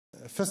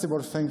first of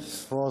all,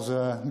 thanks for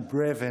the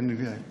brave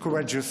and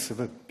courageous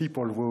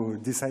people who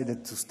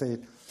decided to stay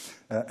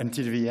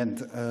until the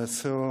end.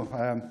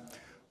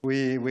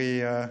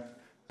 We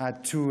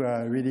had two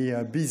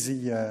really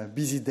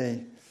busy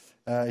day.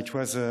 It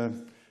was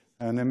an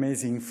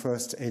amazing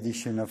first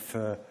edition of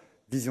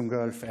Vision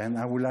Golfe, and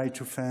I would like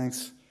to thank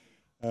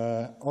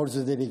all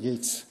the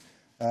delegates,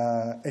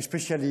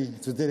 especially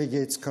the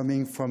delegates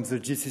coming from the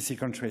GCC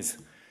countries.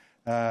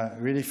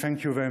 Really,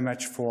 thank you very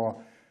much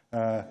for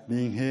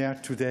being here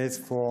today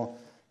for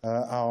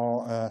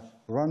our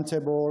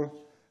roundtable,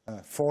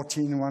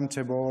 14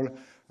 roundtable,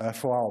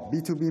 for our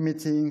B2B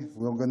meeting.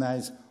 We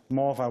organize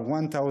more than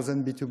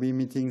 1,000 B2B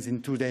meetings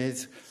in 2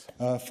 days.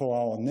 For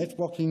our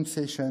networking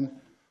session,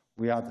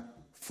 we had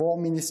 4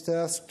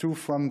 ministers, 2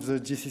 from the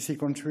GCC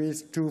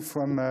countries, 2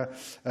 from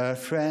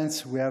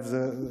France. We have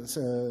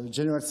the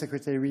General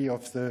Secretary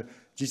of the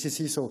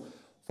GCC. So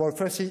for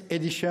first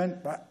edition,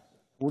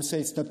 we'll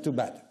say it's not too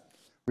bad.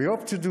 We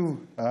hope to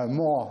do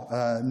more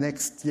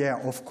next year,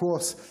 of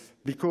course,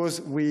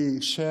 because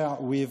we share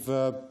with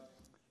the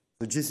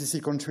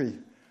GCC country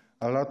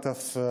a lot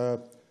of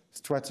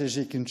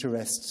strategic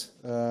interests,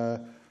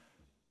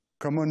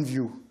 common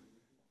view,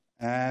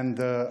 and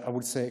I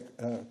would say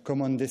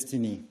common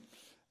destiny.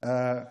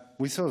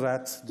 We saw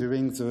that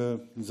during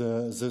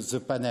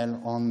the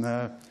panel on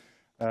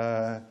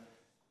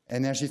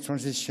energy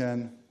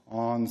transition,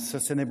 on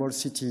sustainable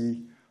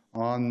city,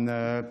 on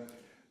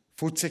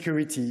food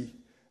security,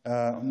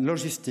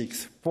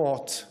 logistics,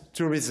 port,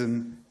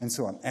 tourism, and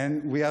so on.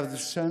 And we have the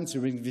chance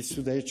during this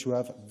 2 days to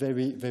have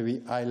very,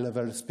 very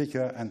high-level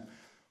speaker, and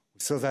we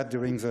saw that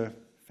during the,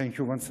 thank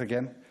you once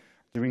again,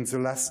 during the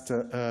last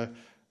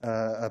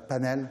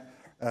panel.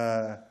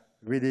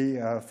 Really,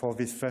 for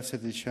this first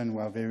edition,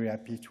 we are very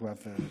happy to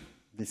have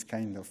this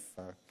kind of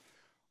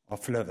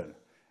level.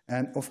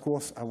 And of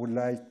course, I would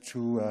like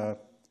to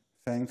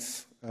thank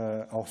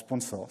our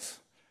sponsors,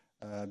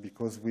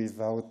 because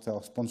without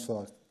our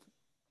sponsors,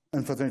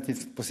 unfortunately,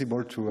 it's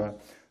possible to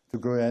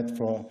go ahead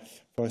for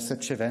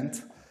such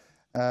event.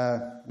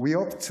 We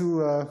hope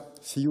to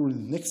see you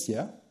next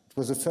year. It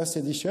was the first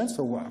edition,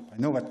 so I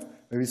know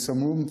that there is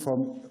some room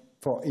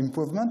for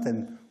improvement,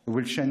 and we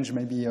will change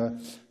maybe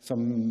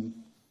some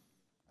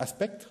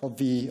aspect of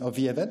the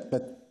event,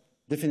 but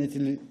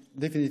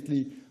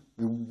definitely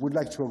we would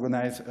like to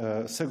organize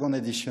a second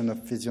edition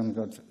of Vision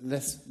Golfe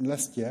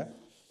next year.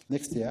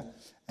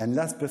 And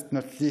last but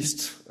not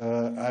least,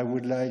 I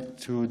would like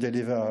to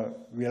deliver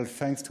real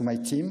thanks to my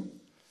team,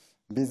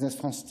 Business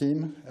France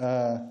team,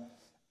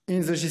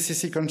 in the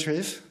GCC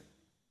countries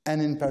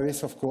and in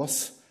Paris, of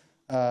course,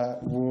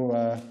 who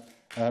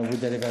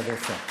deliver this.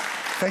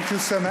 Thank you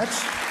so much.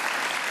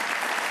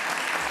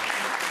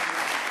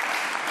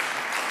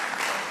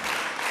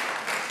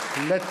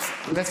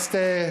 Let's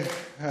stay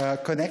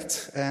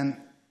connected and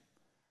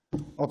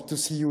hope to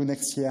see you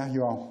next year.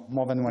 You are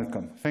more than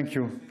welcome. Thank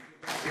you.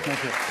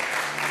 Thank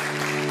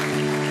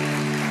you.